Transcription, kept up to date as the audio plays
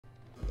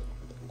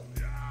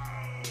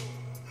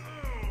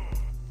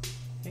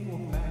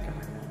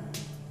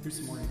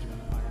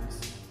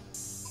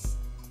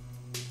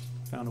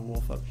found a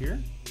wolf up here.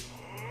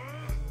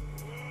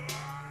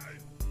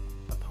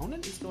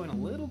 Opponent is going a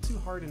little too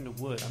hard into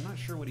wood. I'm not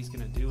sure what he's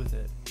going to do with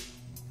it.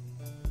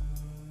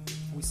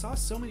 We saw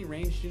so many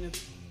ranged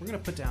units. We're going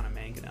to put down a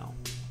mangonel.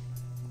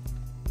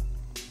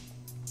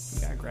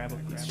 We got to grab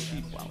up these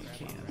sheep while we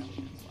can.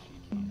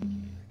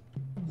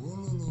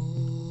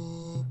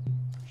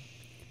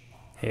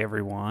 Hey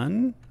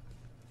everyone.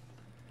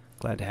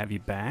 Glad to have you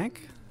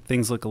back.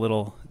 Things look a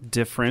little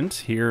different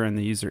here in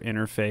the user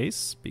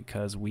interface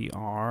because we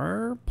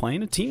are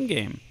playing a team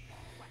game.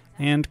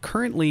 And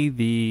currently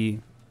the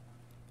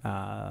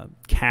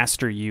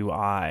caster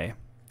UI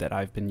that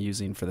I've been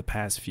using for the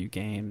past few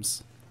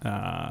games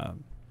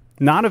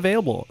not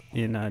available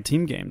in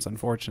team games,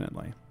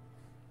 unfortunately.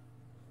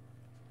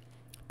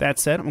 That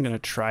said, I'm going to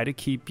try to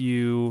keep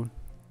you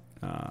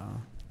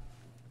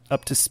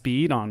up to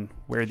speed on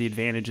where the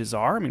advantages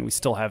are. I mean, we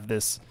still have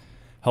this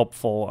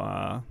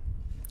helpful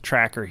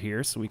tracker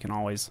here, so we can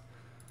always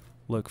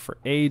look for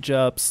age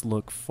ups,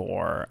 look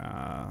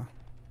for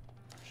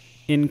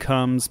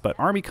incomes, but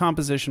army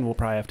composition we'll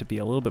probably have to be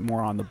a little bit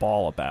more on the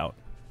ball about.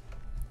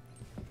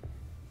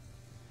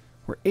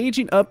 We're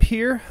aging up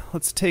here.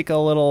 Let's take a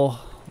little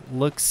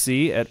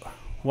look-see at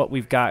what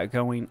we've got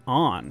going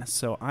on.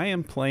 So I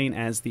am playing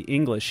as the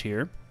English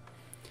here,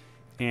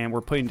 and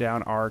we're putting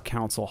down our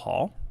council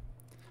hall.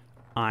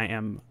 I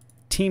am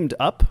teamed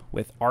up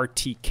with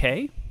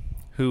RTK,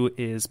 who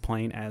is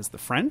playing as the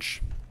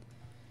French.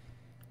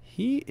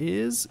 He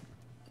is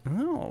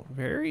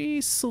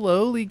very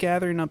slowly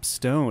gathering up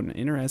stone.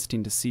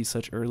 Interesting to see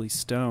such early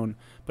stone,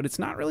 but it's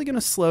not really going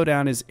to slow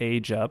down his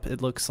age up.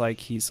 It looks like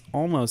he's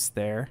almost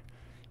there.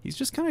 He's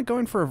just kind of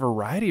going for a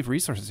variety of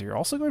resources here.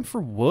 Also going for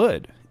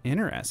wood.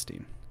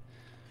 Interesting.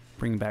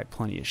 Bringing back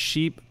plenty of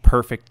sheep.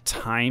 Perfect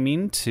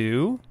timing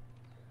too.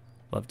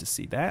 Love to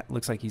see that.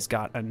 Looks like he's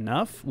got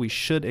enough. We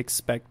should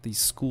expect the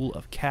School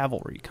of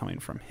Cavalry coming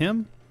from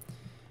him.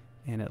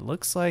 And it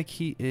looks like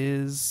he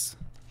is...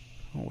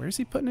 Oh, where's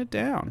he putting it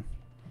down?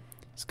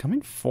 He's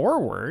coming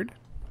forward.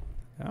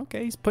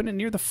 Okay, he's putting it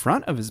near the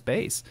front of his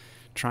base,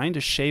 trying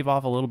to shave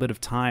off a little bit of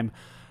time.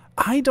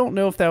 I don't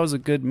know if that was a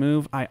good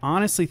move. I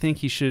honestly think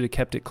he should have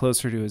kept it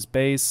closer to his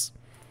base.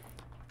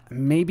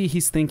 Maybe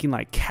he's thinking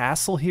like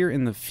castle here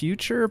in the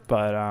future,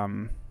 but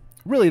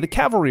really the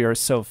cavalry are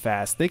so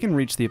fast. They can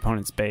reach the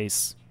opponent's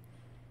base,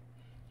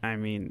 I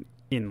mean,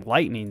 in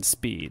lightning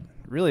speed.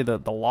 Really the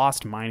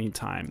lost mining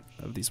time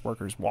of these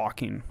workers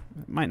walking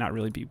might not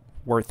really be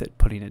worth it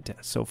putting it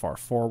so far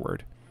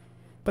forward.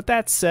 But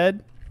that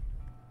said,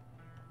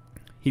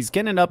 he's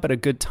getting it up at a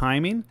good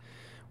timing.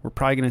 We're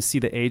probably going to see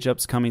the age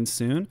ups coming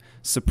soon.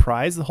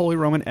 Surprise the Holy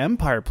Roman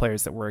Empire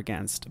players that we're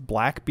against.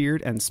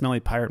 Blackbeard and Smelly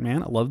Pirate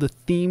Man. I love the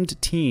themed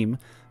team.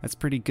 That's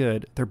pretty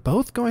good. They're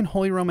both going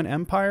Holy Roman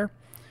Empire.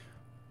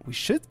 We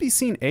should be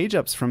seeing age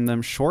ups from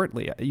them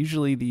shortly.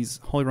 Usually these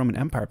Holy Roman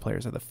Empire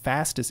players are the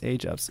fastest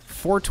age ups.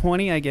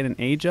 420, I get an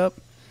age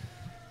up.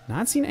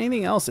 Not seeing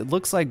anything else. It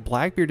looks like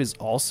Blackbeard is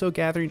also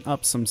gathering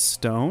up some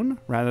stone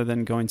rather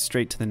than going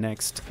straight to the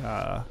next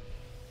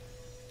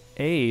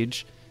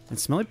age. And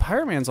Smelly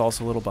Pirate Man's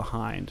also a little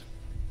behind.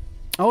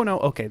 Oh no,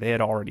 okay, they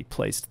had already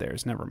placed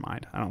theirs. Never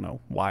mind. I don't know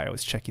why I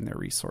was checking their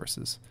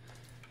resources.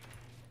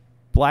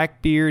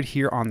 Blackbeard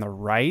here on the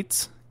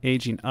right,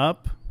 aging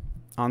up.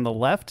 On the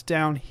left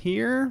down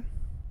here,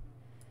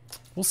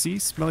 we'll see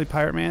Smelly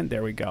Pirate Man.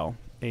 There we go.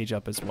 Age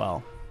up as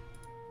well.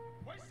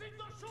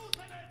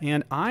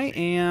 And I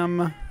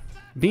am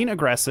being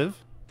aggressive.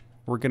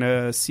 We're going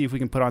to see if we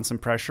can put on some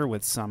pressure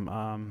with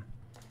some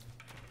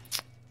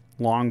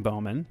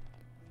longbowmen.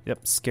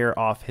 Yep, scare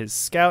off his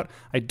scout.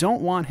 I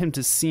don't want him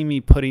to see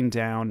me putting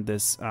down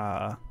this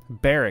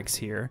barracks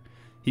here.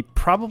 He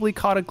probably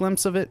caught a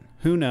glimpse of it.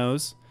 Who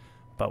knows?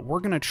 But we're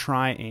going to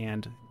try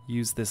and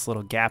use this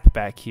little gap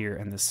back here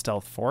in the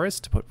stealth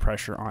forest to put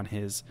pressure on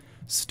his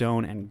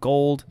stone and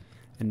gold.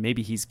 And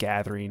maybe he's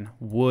gathering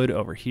wood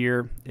over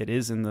here. It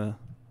is in the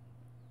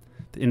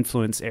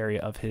influence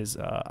area of his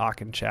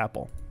Aachen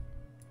Chapel.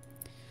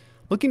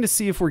 Looking to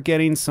see if we're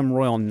getting some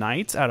Royal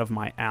Knights out of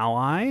my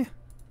ally.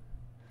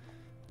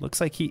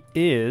 Looks like he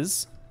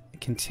is.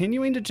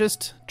 Continuing to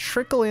just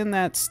trickle in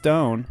that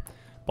stone.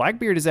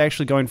 Blackbeard is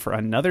actually going for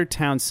another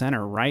town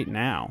center right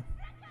now.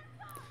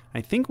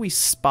 I think we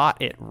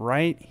spot it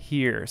right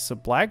here. So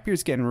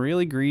Blackbeard's getting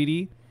really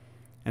greedy.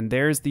 And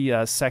there's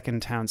the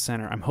second town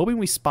center. I'm hoping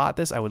we spot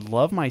this. I would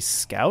love my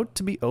scout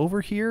to be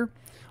over here.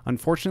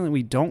 Unfortunately,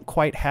 we don't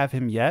quite have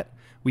him yet.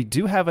 We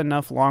do have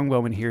enough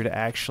longbowmen here to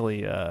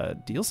actually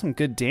deal some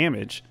good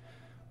damage.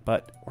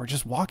 But we're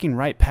just walking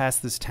right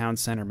past this town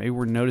center. Maybe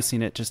we're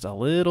noticing it just a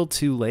little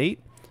too late.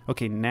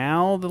 Okay,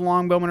 now the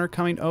longbowmen are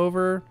coming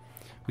over.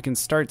 We can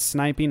start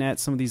sniping at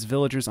some of these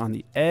villagers on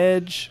the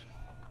edge.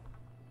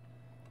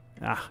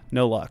 Ah,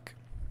 no luck.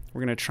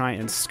 We're going to try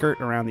and skirt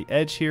around the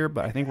edge here,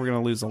 but I think we're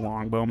going to lose the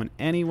longbowman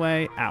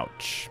anyway.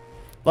 Ouch.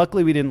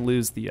 Luckily, we didn't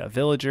lose the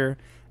villager.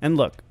 And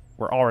look,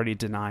 we're already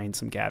denying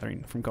some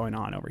gathering from going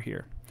on over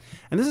here.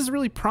 And this is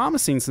really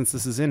promising since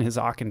this is in his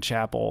Aachen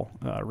Chapel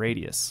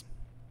radius.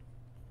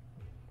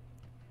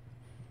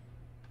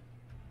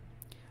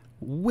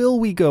 Will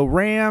we go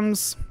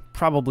Rams?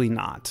 Probably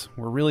not.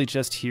 We're really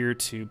just here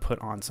to put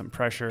on some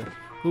pressure.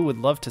 Who would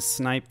love to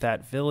snipe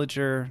that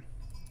villager?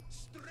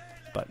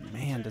 But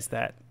man, does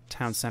that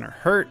town center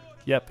hurt.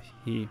 Yep,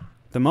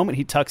 the moment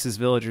he tucks his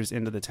villagers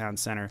into the town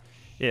center,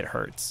 it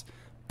hurts.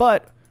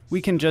 But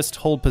we can just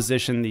hold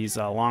position these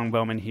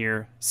longbowmen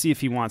here, see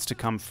if he wants to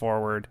come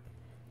forward.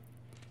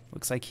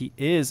 Looks like he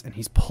is, and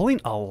he's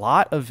pulling a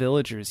lot of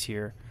villagers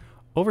here.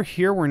 Over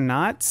here, we're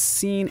not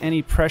seeing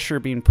any pressure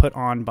being put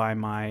on by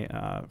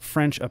my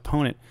French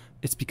opponent.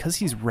 It's because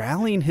he's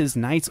rallying his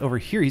knights over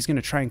here. He's going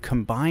to try and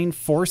combine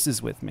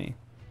forces with me.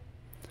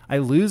 I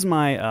lose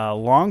my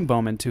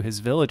longbowman to his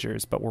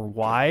villagers, but we're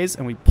wise,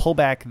 and we pull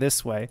back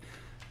this way.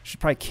 Should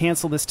probably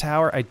cancel this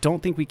tower. I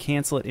don't think we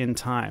cancel it in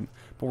time,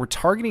 but we're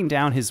targeting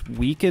down his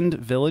weakened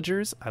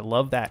villagers. I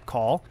love that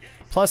call.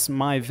 Plus,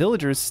 my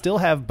villagers still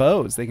have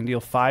bows. They can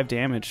deal 5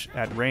 damage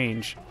at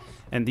range.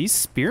 And these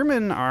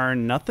spearmen are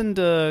nothing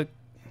to...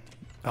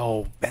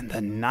 Oh, and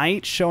the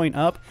knight showing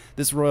up.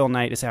 This royal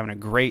knight is having a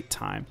great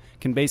time.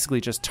 Can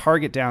basically just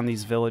target down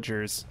these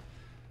villagers.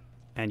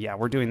 And yeah,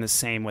 we're doing the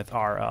same with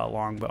our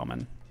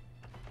longbowmen.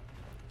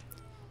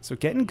 So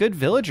getting good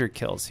villager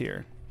kills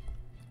here.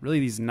 Really,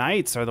 these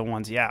knights are the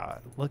ones, yeah,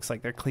 it looks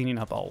like they're cleaning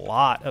up a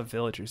lot of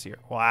villagers here.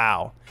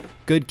 Wow,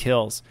 good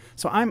kills.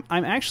 So I'm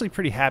actually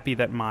pretty happy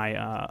that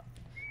my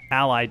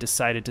ally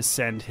decided to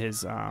send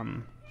his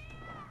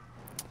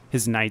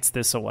knights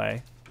this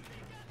way.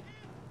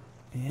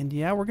 And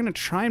yeah, we're going to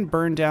try and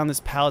burn down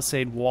this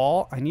palisade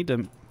wall. I need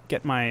to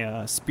get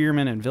my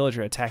spearmen and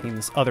villager attacking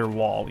this other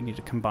wall. We need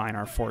to combine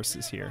our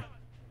forces here.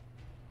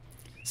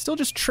 Still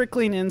just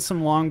trickling in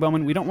some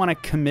longbowmen. We don't want to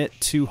commit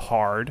too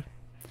hard.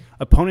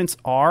 Opponents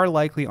are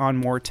likely on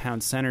more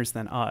town centers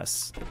than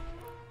us.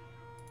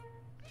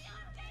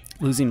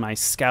 Losing my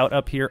scout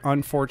up here,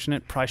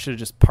 unfortunate. Probably should have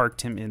just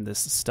parked him in this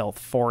stealth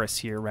forest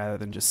here rather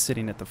than just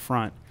sitting at the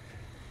front.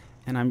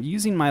 And I'm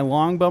using my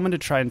longbowman to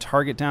try and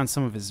target down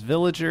some of his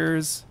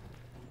villagers.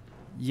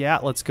 Yeah,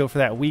 let's go for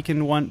that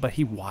weakened one. But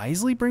he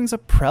wisely brings a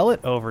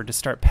prelate over to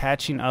start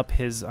patching up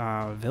his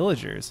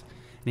villagers.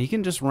 And he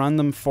can just run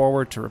them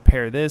forward to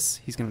repair this.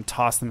 He's going to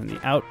toss them in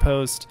the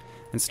outpost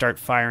and start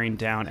firing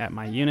down at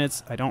my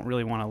units. I don't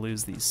really want to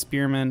lose these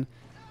spearmen.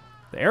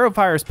 The arrow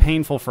fire is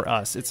painful for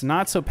us. It's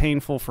not so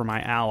painful for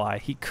my ally.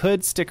 He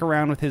could stick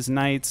around with his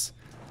knights,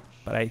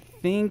 but I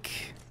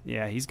think...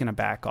 yeah, he's going to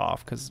back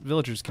off because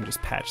villagers can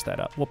just patch that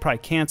up. We'll probably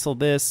cancel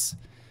this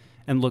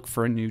and look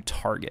for a new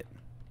target.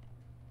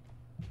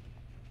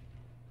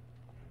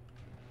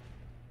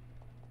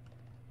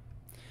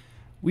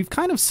 We've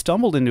kind of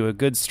stumbled into a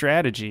good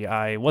strategy.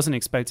 I wasn't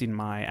expecting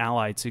my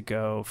ally to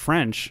go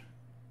French,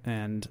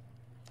 and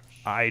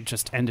I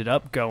just ended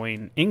up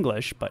going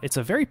English, but it's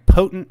a very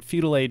potent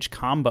feudal age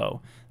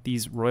combo.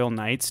 These royal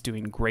knights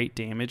doing great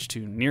damage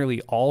to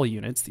nearly all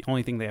units. The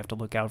only thing they have to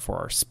look out for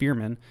are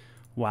spearmen,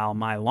 while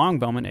my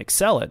longbowmen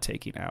excel at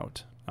taking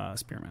out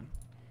spearmen.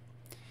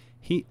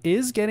 He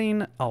is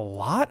getting a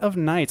lot of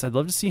knights. I'd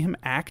love to see him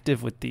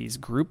active with these.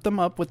 Group them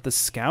up with the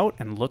scout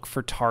and look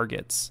for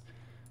targets.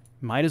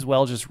 Might as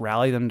well just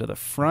rally them to the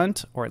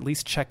front, or at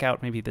least check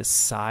out maybe this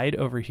side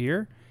over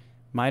here.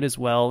 Might as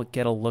well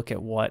get a look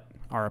at what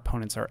our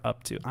opponents are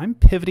up to. I'm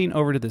pivoting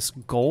over to this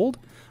gold.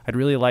 I'd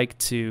really like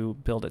to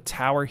build a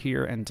tower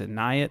here and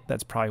deny it.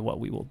 That's probably what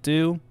we will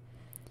do.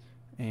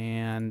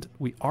 And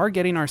we are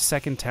getting our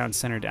second town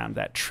center down.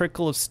 That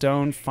trickle of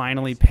stone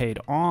finally paid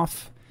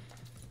off.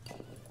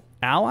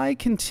 Ally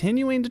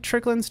continuing to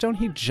trickle in stone.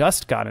 He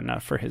just got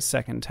enough for his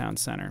second town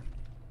center.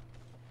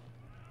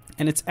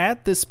 And it's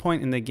at this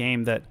point in the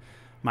game that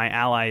my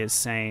ally is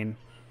saying,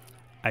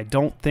 I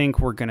don't think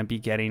we're going to be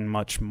getting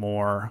much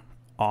more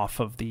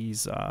off of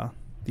these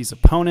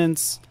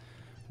opponents.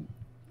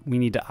 We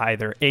need to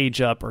either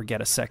age up or get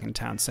a second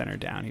town center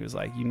down. He was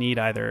like, you need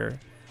either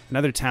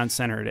another town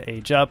center to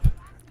age up.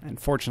 And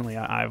fortunately,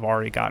 I've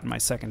already gotten my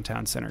second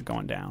town center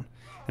going down.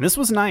 And this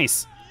was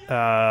nice.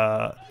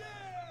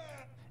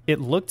 It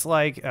looked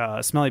like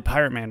Smelly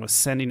Pirate Man was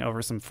sending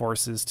over some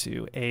forces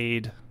to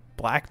aid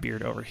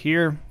Blackbeard over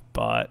here,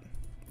 but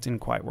it didn't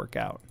quite work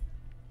out.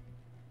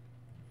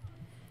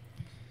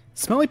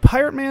 Smelly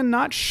Pirate Man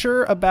not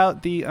sure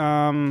about the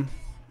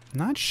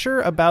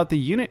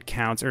unit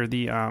counts, or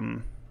the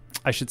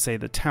I should say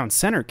the town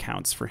center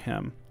counts for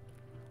him.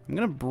 I'm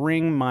going to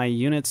bring my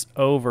units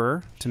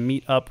over to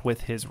meet up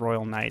with his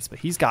royal knights, but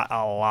he's got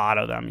a lot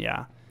of them,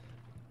 yeah.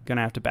 Going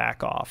to have to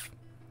back off.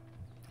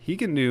 He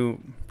can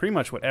do pretty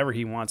much whatever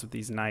he wants with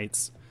these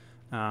knights.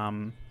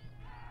 I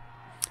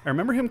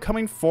remember him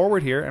coming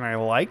forward here, and I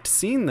liked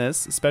seeing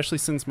this, especially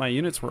since my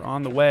units were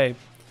on the way.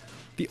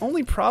 The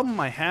only problem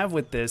I have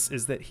with this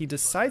is that he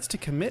decides to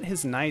commit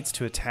his knights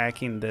to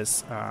attacking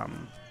this,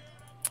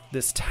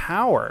 this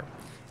tower.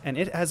 And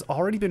it has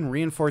already been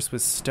reinforced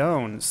with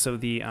stone, so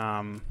the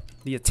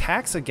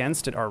attacks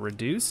against it are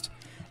reduced.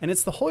 And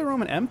it's the Holy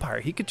Roman Empire.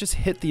 He could just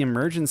hit the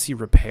emergency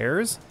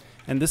repairs,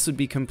 and this would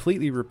be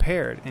completely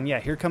repaired. And yeah,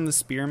 here come the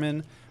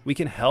spearmen. We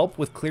can help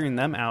with clearing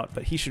them out,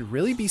 but he should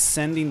really be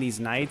sending these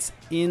knights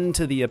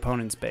into the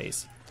opponent's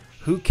base.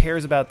 Who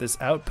cares about this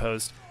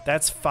outpost?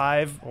 That's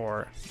 5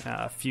 or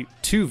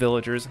 2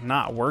 villagers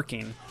not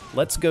working.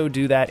 Let's go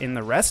do that in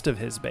the rest of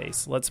his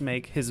base. Let's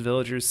make his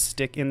villagers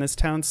stick in this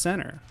town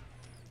center.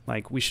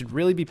 Like, we should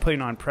really be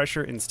putting on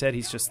pressure. Instead,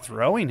 he's just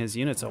throwing his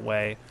units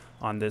away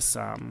on this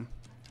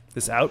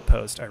this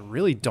outpost. I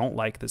really don't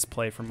like this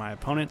play from my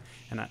opponent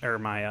or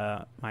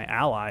my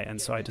ally,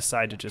 and so I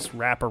decide to just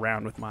wrap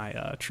around with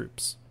my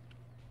troops.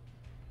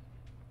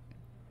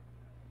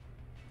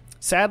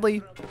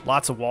 Sadly,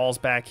 lots of walls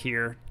back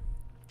here.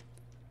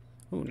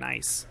 Ooh,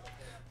 nice.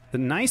 The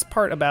nice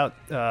part about,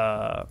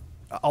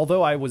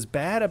 although I was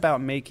bad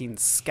about making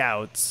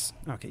scouts.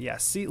 Okay, yeah,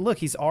 see, look,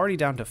 he's already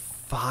down to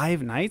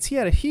 5 knights. He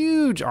had a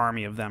huge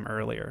army of them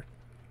earlier.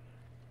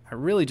 I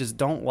really just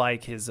don't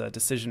like his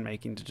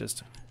decision-making to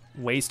just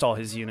waste all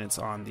his units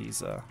on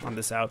these on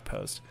this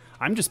outpost.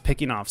 I'm just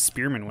picking off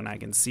spearmen when I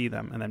can see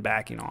them and then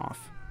backing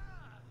off.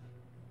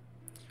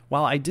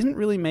 While I didn't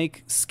really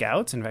make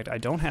scouts, in fact, I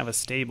don't have a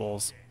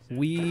stables,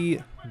 we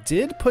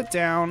did put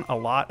down a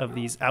lot of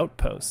these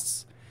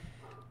outposts.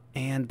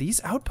 And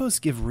these outposts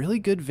give really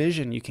good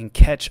vision. You can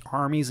catch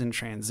armies in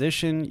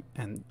transition,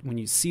 and when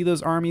you see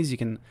those armies, you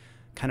can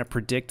kind of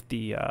predict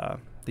the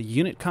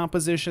unit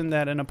composition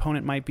that an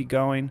opponent might be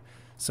going.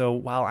 So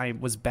while I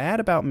was bad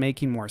about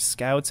making more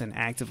scouts and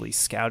actively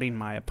scouting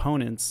my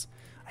opponents,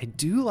 I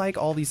do like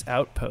all these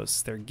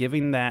outposts. They're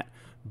giving that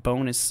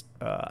bonus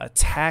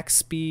attack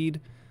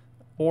speed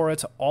aura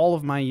to all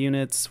of my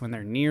units when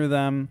they're near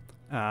them.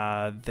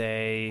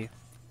 They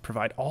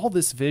provide all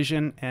this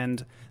vision,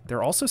 and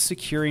they're also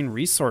securing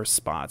resource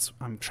spots.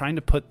 I'm trying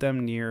to put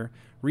them near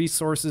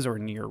resources or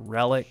near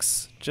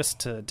relics just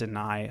to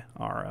deny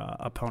our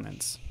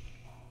opponents.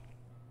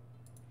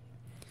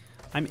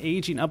 I'm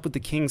aging up with the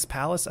King's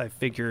Palace. I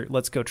figure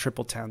let's go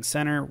triple town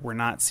center. We're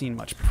not seeing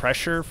much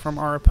pressure from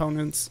our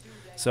opponents,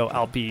 so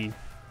I'll be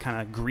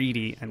kind of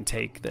greedy and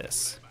take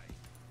this.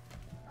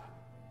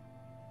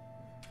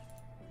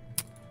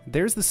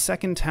 There's the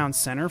second town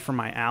center for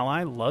my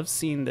ally. Love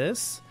seeing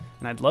this,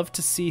 and I'd love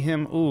to see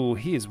him. Ooh,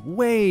 he is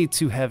way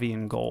too heavy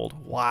in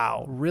gold.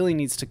 Wow, really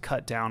needs to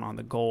cut down on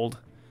the gold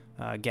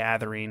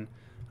gathering.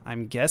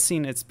 I'm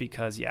guessing it's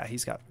because, yeah,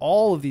 he's got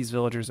all of these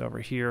villagers over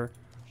here.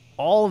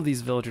 All of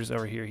these villagers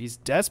over here. He's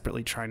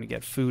desperately trying to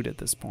get food at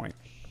this point.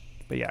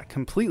 But yeah,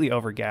 completely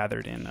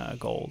overgathered in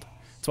gold.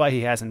 That's why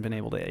he hasn't been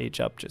able to age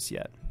up just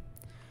yet.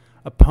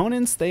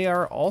 Opponents, they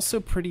are also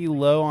pretty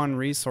low on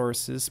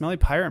resources. Smelly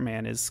Pirate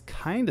Man is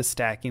kind of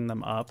stacking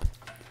them up.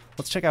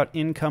 Let's check out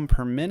income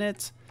per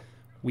minute.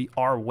 We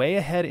are way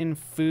ahead in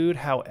food.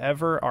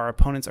 However, our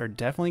opponents are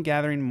definitely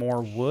gathering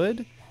more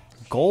wood.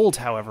 Gold,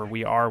 however,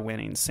 we are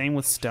winning. Same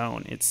with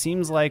stone. It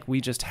seems like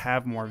we just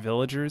have more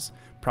villagers.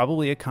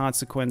 Probably a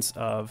consequence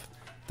of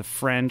the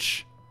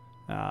French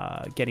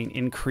getting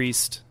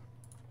increased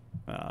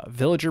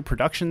villager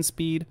production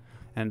speed,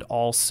 and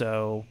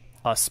also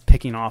us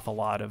picking off a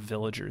lot of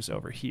villagers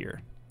over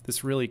here.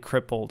 This really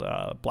crippled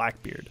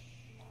Blackbeard.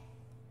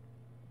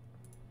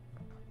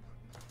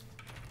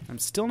 I'm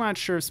still not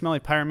sure if Smelly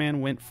Pirate Man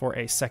went for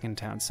a second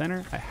town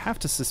center. I have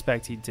to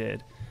suspect he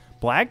did.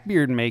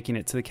 Blackbeard making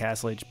it to the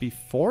Castle Age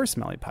before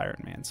Smelly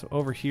Pirate Man. So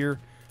over here,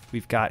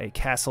 we've got a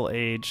Castle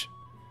Age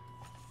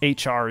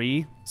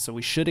HRE, so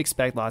we should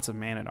expect lots of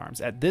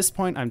man-at-arms. At this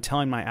point, I'm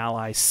telling my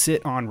ally,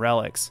 sit on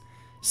relics.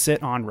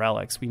 Sit on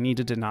relics. We need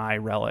to deny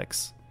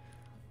relics.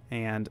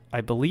 And I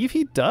believe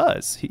he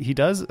does. He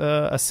does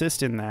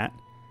assist in that.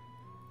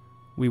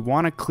 We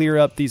want to clear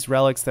up these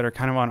relics that are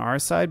kind of on our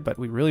side, but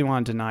we really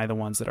want to deny the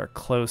ones that are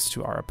close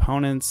to our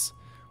opponents.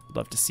 Would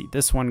love to see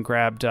this one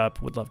grabbed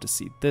up. Would love to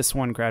see this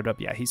one grabbed up.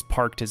 Yeah, he's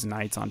parked his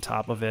knights on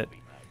top of it.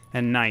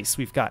 And nice.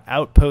 We've got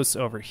outposts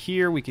over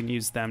here. We can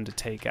use them to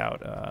take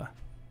out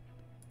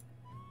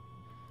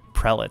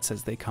prelates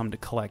as they come to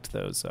collect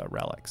those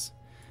relics.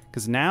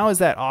 Because now is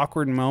that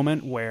awkward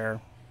moment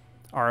where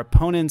our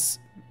opponents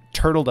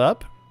turtled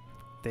up.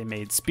 They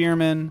made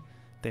spearmen.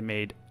 They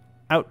made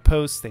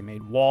outposts. They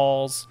made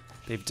walls.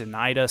 They've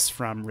denied us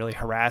from really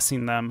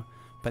harassing them.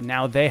 But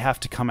now they have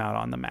to come out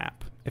on the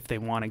map if they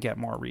want to get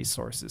more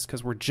resources,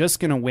 because we're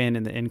just going to win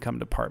in the income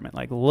department.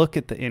 Like, look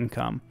at the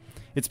income.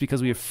 It's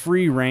because we have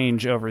free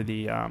range over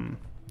the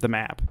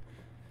map.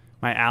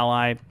 My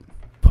ally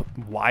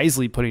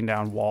wisely putting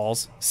down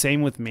walls.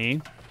 Same with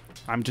me.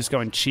 I'm just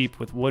going cheap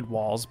with wood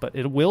walls, but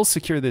it will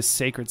secure this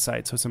sacred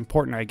site, so it's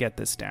important I get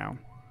this down.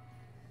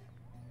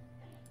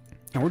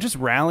 And we're just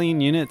rallying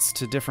units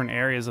to different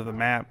areas of the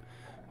map.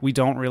 We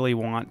don't really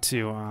want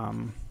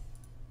to...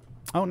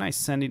 Oh, nice.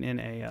 Sending in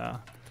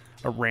a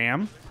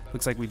ram.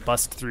 Looks like we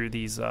bust through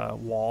these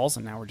walls,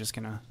 and now we're just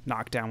going to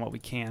knock down what we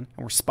can. And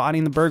we're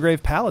spotting the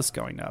Burgrave Palace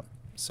going up.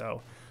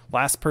 So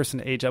last person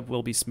to age up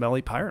will be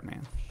Smelly Pirate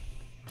Man.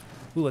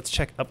 Ooh, let's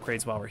check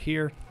upgrades while we're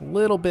here. A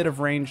little bit of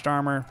ranged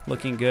armor,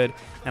 looking good,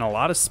 and a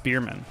lot of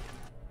spearmen.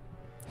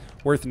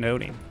 Worth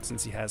noting,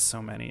 since he has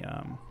so many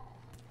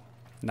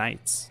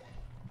knights.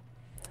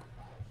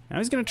 Now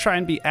he's going to try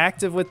and be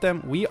active with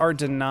them. We are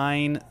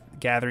denying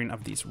gathering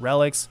of these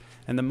relics,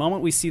 and the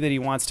moment we see that he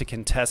wants to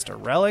contest a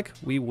relic,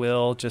 we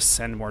will just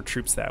send more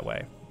troops that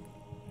way.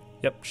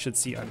 Yep, should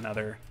see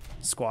another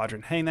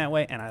squadron heading that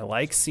way, and I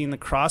like seeing the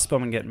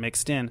crossbowmen get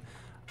mixed in.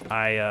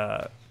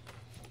 I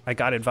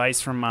got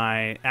advice from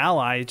my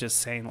ally just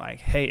saying like,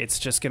 hey, it's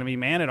just going to be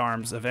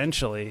man-at-arms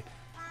eventually,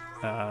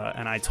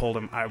 and I told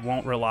him I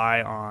won't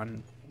rely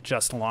on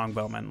just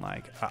longbowmen.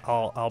 Like,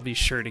 I'll be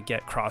sure to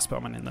get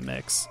crossbowmen in the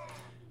mix.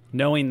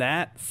 Knowing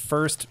that,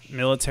 first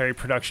military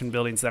production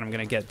buildings that I'm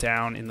going to get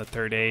down in the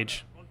Third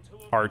Age,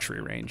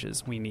 archery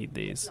ranges. We need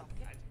these.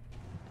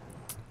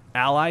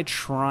 Ally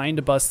trying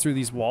to bust through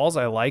these walls.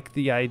 I like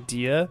the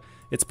idea.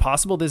 It's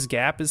possible this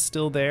gap is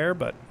still there,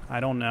 but I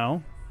don't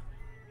know.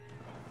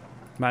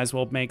 Might as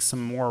well make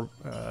some more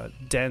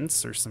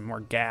dents or some more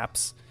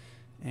gaps.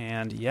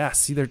 And yeah,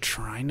 see, they're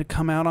trying to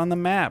come out on the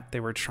map. They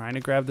were trying to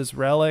grab this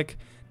relic.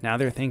 Now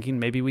they're thinking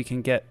maybe we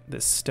can get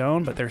this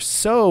stone, but they're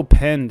so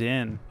penned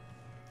in.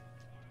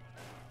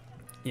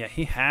 Yeah,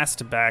 he has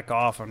to back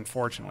off,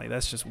 unfortunately.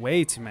 That's just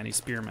way too many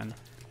spearmen.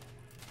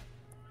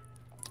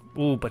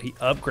 Ooh, but he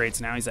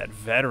upgrades now. He's at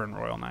Veteran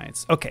Royal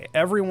Knights. Okay,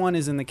 everyone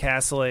is in the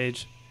Castle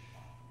Age,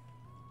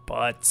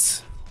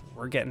 but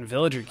we're getting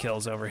villager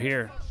kills over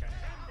here.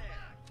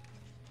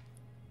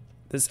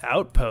 This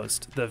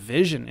outpost, the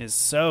vision is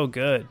so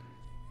good.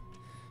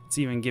 It's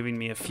even giving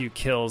me a few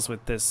kills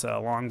with this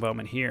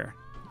longbowman here.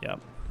 Yep.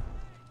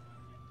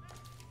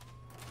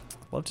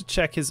 Love to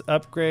check his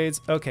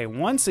upgrades. Okay,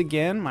 once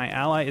again, my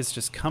ally is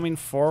just coming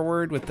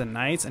forward with the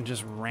knights and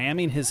just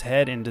ramming his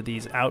head into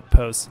these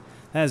outposts.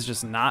 That is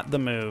just not the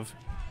move.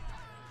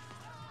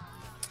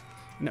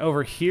 And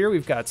over here,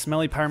 we've got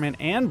Smelly Pyroman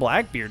and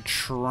Blackbeard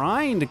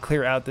trying to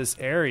clear out this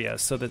area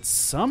so that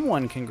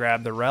someone can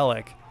grab the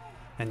relic.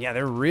 And yeah,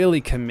 they're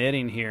really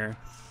committing here.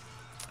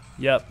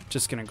 Yep,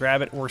 just gonna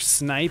grab it. We're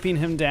sniping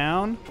him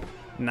down.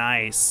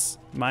 Nice.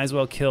 Might as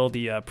well kill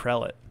the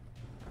prelate.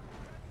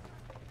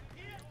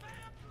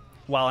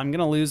 While I'm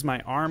gonna lose my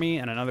army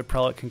and another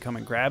prelate can come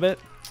and grab it.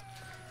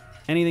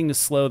 Anything to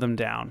slow them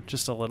down,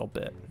 just a little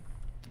bit.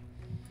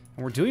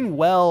 And we're doing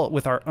well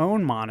with our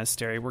own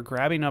monastery. We're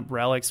grabbing up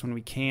relics when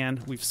we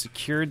can. We've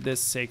secured this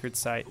sacred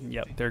site. And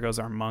yep, there goes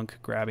our monk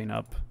grabbing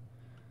up,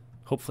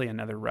 hopefully,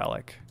 another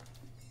relic.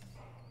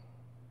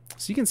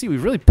 So you can see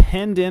we've really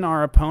penned in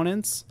our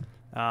opponents.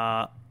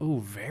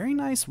 Ooh, very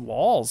nice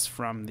walls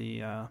from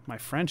the my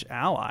French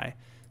ally.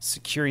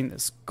 Securing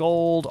this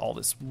gold, all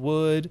this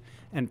wood,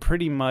 and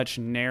pretty much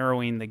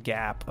narrowing the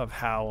gap of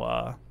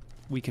how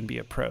we can be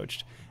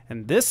approached.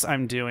 And this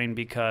I'm doing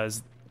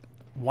because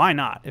why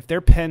not? If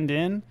they're penned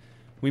in,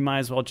 we might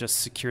as well just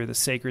secure the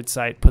sacred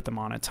site, put them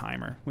on a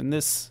timer. When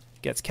this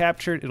gets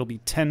captured, it'll be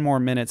 10 more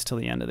minutes till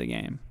the end of the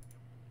game.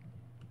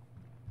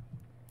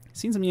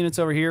 Seen some units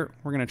over here.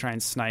 We're going to try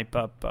and snipe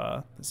up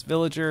this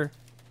villager.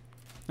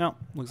 No,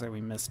 looks like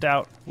we missed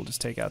out. We'll just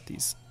take out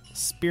these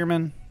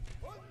spearmen.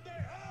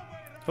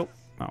 Oh,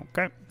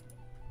 okay.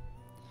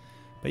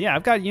 But yeah,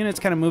 I've got units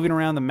kind of moving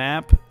around the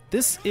map.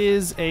 This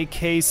is a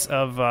case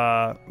of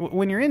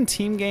when you're in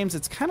team games,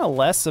 it's kind of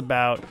less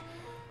about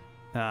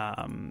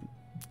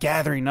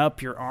gathering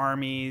up your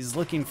armies,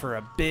 looking for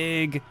a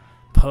big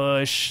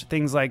push,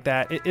 things like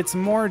that. It's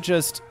more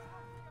just,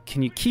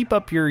 can you keep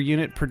up your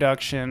unit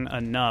production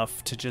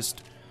enough to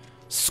just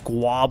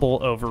squabble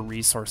over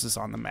resources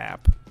on the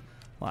map?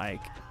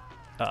 Like,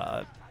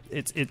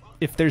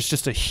 if there's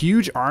just a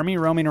huge army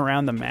roaming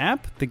around the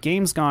map, the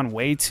game's gone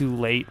way too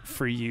late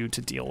for you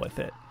to deal with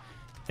it.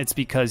 It's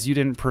because you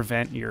didn't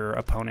prevent your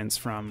opponents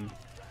from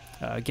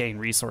getting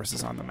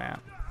resources on the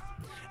map.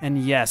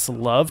 And yes,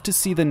 love to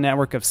see the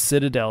network of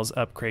citadels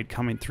upgrade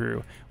coming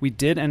through. We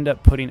did end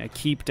up putting a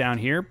keep down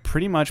here,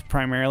 pretty much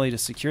primarily to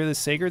secure the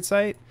sacred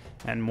site,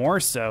 and more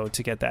so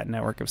to get that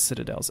network of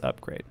citadels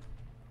upgrade.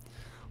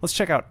 Let's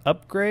check out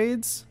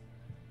upgrades.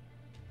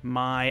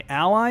 My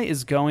ally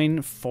is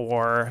going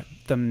for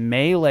the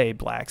melee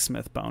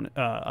blacksmith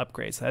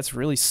upgrades. That's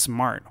really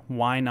smart.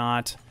 Why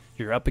not?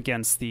 You're up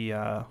against the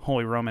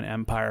Holy Roman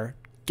Empire.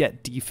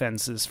 Get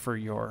defenses for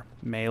your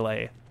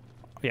melee.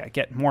 Yeah,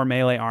 get more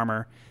melee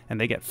armor, and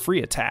they get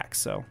free attack.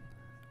 So,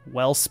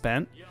 well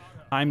spent.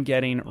 I'm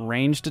getting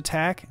ranged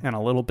attack and a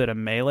little bit of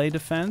melee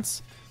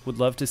defense. Would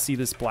love to see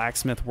this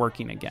blacksmith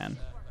working again.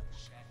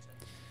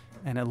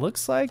 And it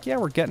looks like, yeah,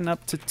 we're getting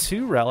up to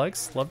 2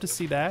 relics. Love to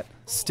see that.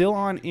 Still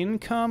on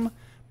income.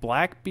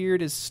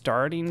 Blackbeard is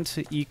starting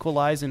to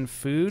equalize in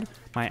food.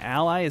 My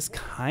ally is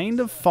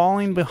kind of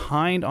falling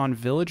behind on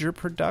villager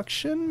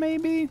production,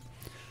 maybe?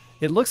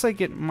 It looks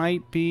like it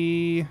might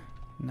be...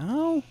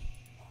 No?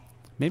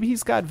 Maybe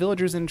he's got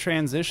villagers in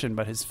transition,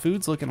 but his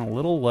food's looking a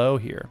little low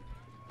here.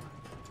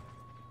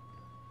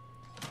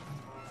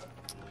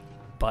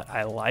 But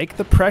I like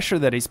the pressure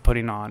that he's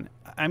putting on.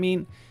 I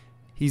mean,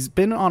 he's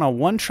been on a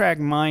one-track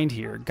mind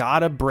here.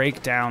 Gotta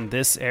break down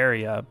this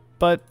area,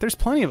 but there's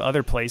plenty of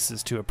other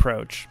places to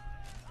approach.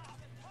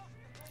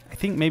 I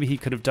think maybe he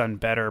could have done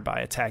better by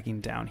attacking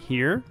down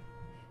here.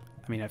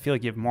 I mean, I feel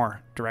like you have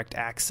more direct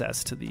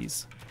access to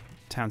these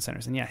town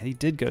centers. And yeah, he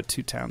did go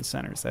 2 town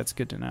centers. That's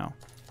good to know.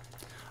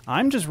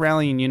 I'm just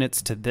rallying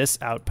units to this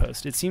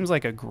outpost. It seems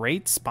like a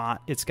great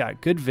spot. It's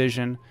got good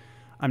vision.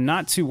 I'm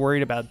not too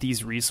worried about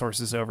these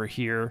resources over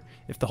here.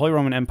 If the Holy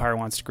Roman Empire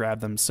wants to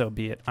grab them, so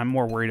be it. I'm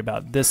more worried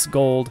about this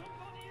gold,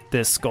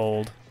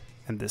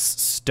 and this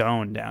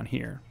stone down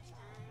here.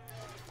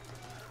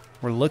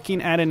 We're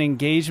looking at an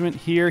engagement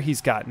here.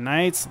 He's got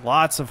knights,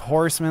 lots of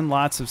horsemen,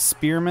 lots of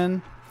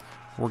spearmen.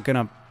 We're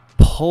going to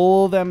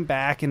pull them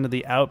back into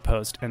the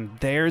outpost, and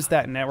there's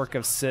that network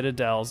of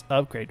citadels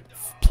upgrade.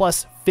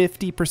 Plus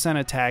 50%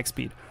 attack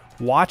speed.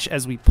 Watch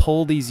as we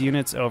pull these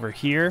units over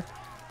here.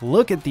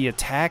 Look at the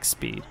attack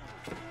speed.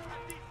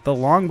 The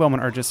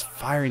longbowmen are just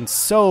firing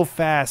so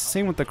fast.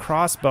 Same with the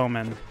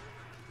crossbowmen.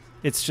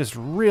 It's just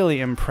really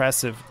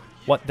impressive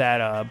what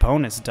that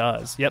bonus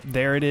does. Yep,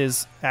 there it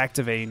is,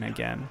 activating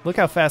again. Look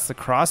how fast the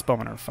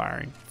crossbowmen are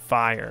firing.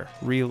 Fire,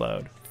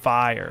 reload,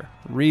 fire,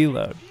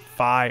 reload,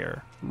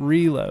 fire,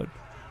 reload.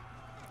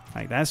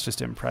 Like, that's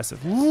just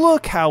impressive.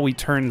 Look how we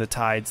turned the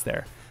tides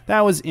there.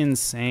 That was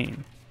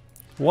insane.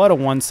 What a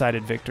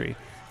one-sided victory.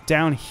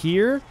 Down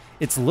here,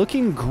 it's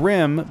looking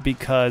grim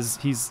because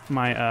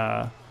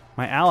my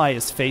ally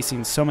is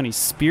facing so many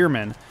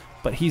spearmen,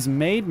 but he's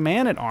made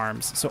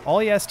man-at-arms, so all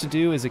he has to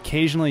do is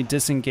occasionally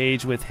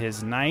disengage with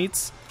his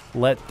knights,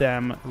 let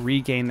them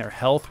regain their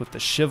health with the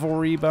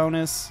chivalry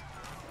bonus.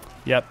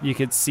 Yep, you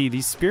could see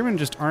these spearmen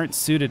just aren't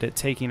suited at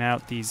taking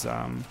out these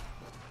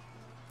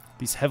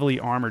heavily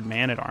armored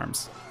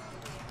man-at-arms.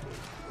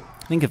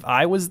 I think if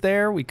I was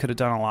there, we could have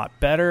done a lot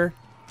better.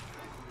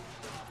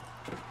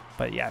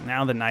 But yeah,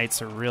 now the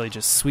knights are really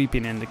just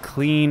sweeping in to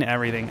clean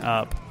everything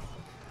up.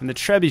 And the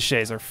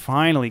trebuchets are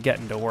finally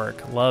getting to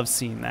work. Love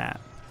seeing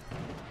that.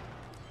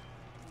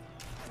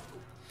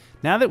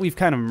 Now that we've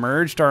kind of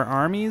merged our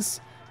armies,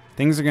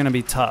 things are going to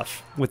be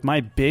tough. With my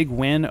big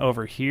win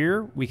over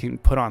here, we can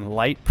put on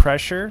light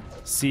pressure,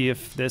 see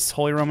if this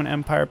Holy Roman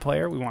Empire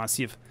player, we want to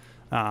see if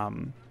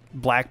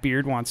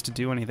Blackbeard wants to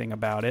do anything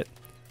about it.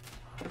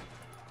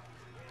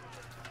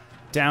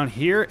 Down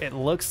here, it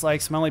looks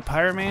like Smelly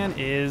Pirate Man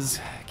is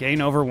getting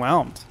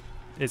overwhelmed.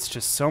 It's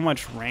just so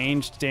much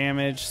ranged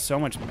damage, so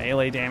much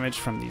melee damage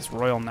from these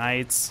Royal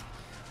Knights.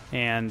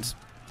 And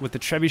with the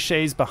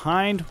trebuchets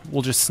behind,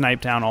 we'll just snipe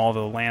down all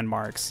the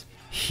landmarks.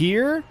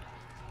 Here,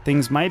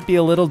 things might be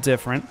a little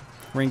different.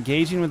 We're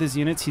engaging with his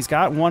units. He's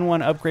got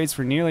 1/1 upgrades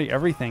for nearly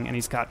everything, and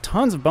he's got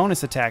tons of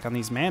bonus attack on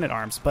these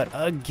man-at-arms. But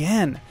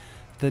again,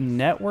 the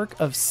network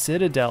of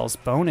citadels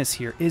bonus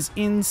here is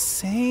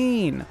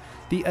insane.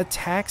 The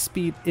attack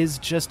speed is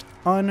just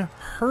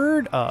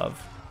unheard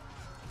of.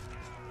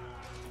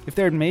 If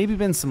there had maybe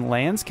been some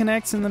lands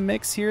connects in the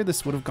mix here,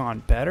 this would have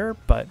gone better,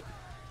 but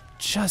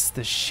just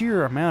the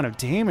sheer amount of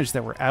damage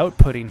that we're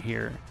outputting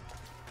here.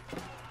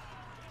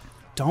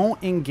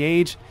 Don't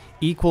engage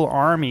equal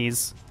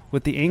armies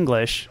with the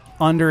English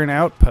under an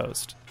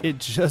outpost. It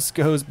just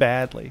goes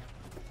badly.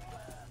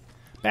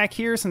 Back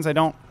here, since I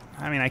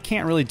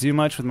can't really do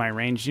much with my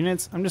ranged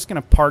units, I'm just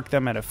going to park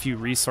them at a few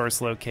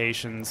resource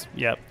locations.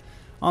 Yep.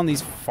 On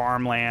these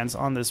farmlands,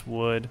 on this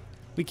wood.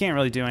 We can't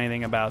really do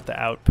anything about the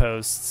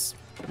outposts.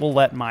 We'll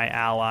let my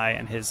ally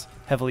and his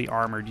heavily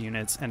armored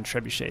units and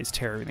trebuchets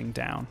tear everything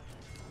down.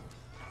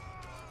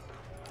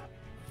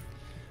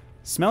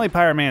 Smelly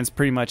Pirate Man's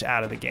pretty much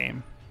out of the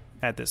game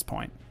at this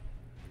point.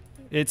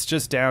 It's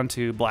just down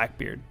to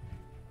Blackbeard.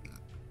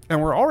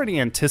 And we're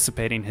already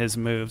anticipating his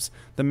moves.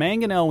 The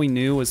Mangonel we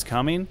knew was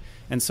coming,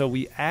 and so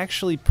we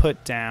actually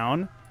put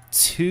down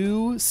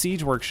 2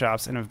 siege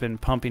workshops and have been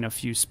pumping a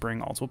few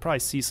spring alts. We'll probably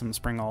see some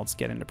spring alts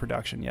get into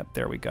production. Yep,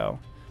 there we go.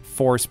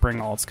 4 spring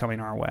alts coming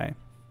our way.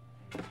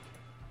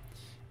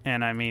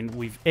 And I mean,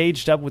 we've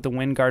aged up with the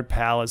Windguard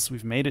Palace.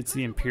 We've made it to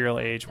the Imperial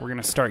Age. We're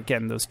going to start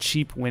getting those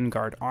cheap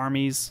Windguard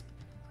armies.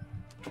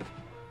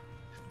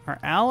 Our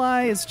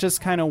ally is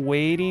just kind of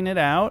waiting it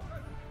out.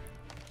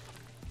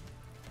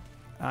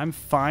 I'm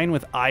fine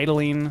with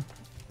idling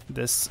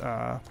this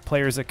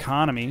player's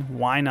economy.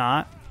 Why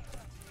not?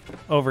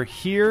 Over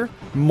here,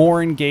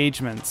 more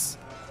engagements.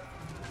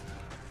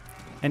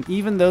 And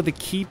even though the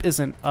keep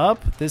isn't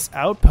up, this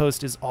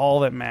outpost is all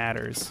that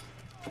matters.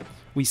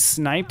 We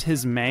sniped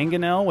his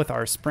Mangonel with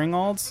our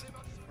Springalds,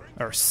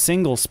 or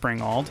single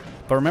Springald.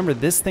 But remember,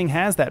 this thing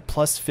has that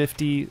plus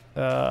 50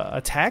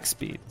 attack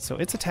speed, so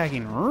it's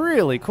attacking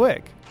really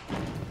quick.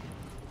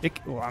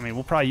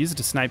 We'll probably use it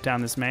to snipe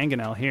down this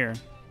Mangonel here.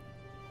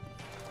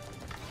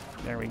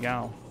 There we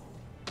go.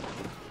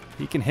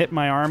 He can hit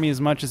my army as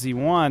much as he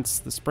wants.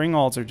 The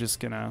Springalds are just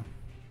gonna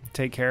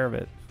take care of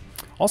it.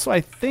 Also,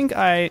 I think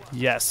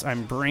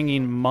I'm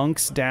bringing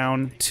monks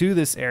down to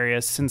this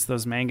area since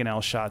those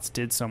Mangonel shots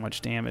did so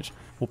much damage.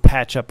 We'll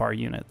patch up our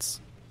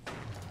units.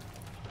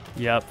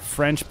 Yep,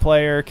 French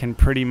player can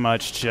pretty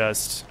much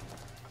just...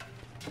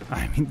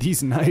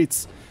 these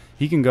knights,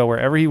 he can go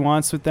wherever he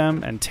wants with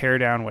them and tear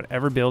down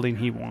whatever building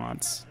he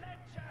wants.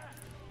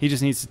 He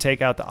just needs to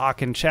take out the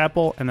Aachen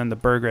Chapel and then the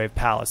Burgrave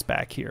Palace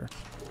back here.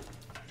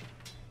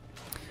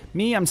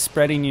 Me, I'm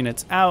spreading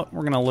units out.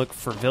 We're going to look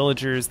for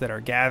villagers that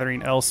are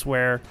gathering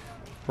elsewhere.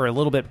 We're a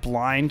little bit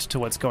blind to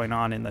what's going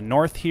on in the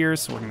north here,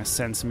 so we're going to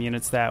send some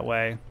units that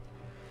way.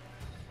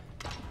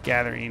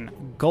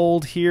 Gathering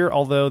gold here,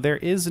 although there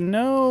is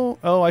no...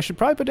 Oh, I should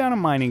probably put down a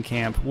mining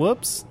camp.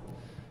 Whoops.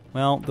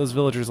 Well, those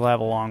villagers will have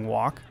a long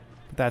walk,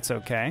 but that's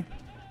okay.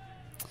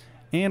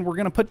 And we're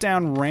going to put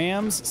down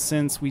rams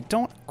since we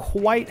don't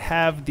quite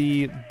have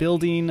the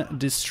building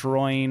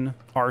destroying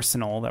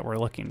arsenal that we're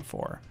looking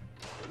for.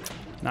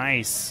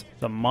 Nice.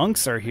 The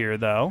monks are here,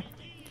 though.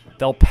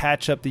 They'll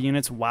patch up the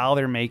units while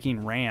they're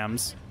making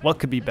rams. What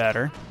could be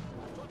better?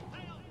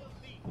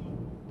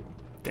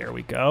 There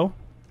we go.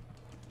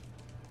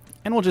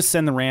 And we'll just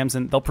send the rams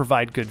in. They'll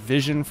provide good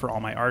vision for all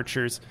my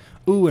archers.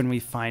 Ooh, and we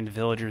find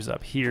villagers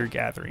up here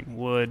gathering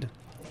wood.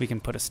 We can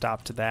put a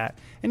stop to that.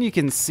 And you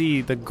can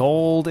see the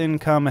gold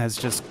income has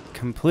just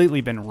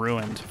completely been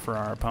ruined for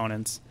our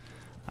opponents.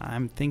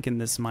 I'm thinking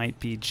this might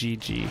be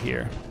GG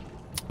here.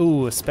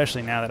 Ooh,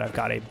 especially now that I've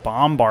got a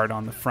bombard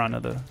on the front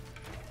of the...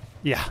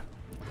 Yeah,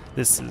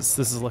 this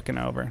is looking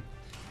over.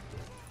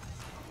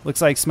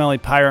 Looks like Smelly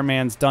Pirate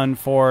Man's done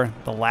for.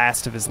 The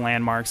last of his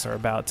landmarks are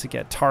about to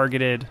get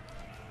targeted.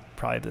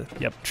 Probably the,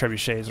 yep,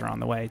 trebuchets are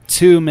on the way.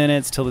 2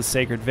 minutes till the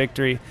sacred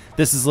victory.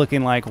 This is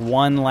looking like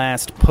one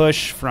last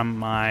push from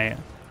my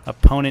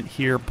opponent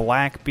here,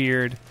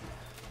 Blackbeard.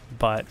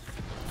 But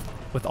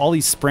with all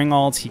these spring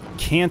alts, he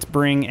can't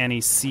bring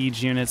any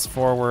siege units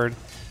forward.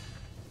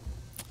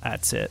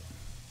 That's it.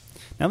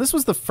 Now, this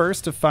was the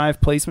first of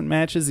 5 placement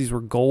matches. These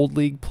were Gold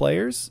League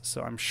players,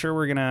 so I'm sure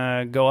we're going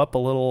to go up a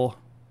little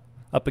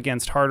up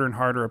against harder and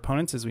harder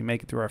opponents as we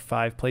make it through our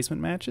 5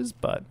 placement matches,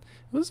 but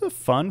it was a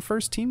fun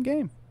first team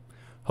game.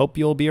 Hope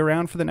you'll be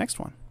around for the next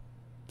one.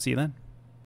 See you then.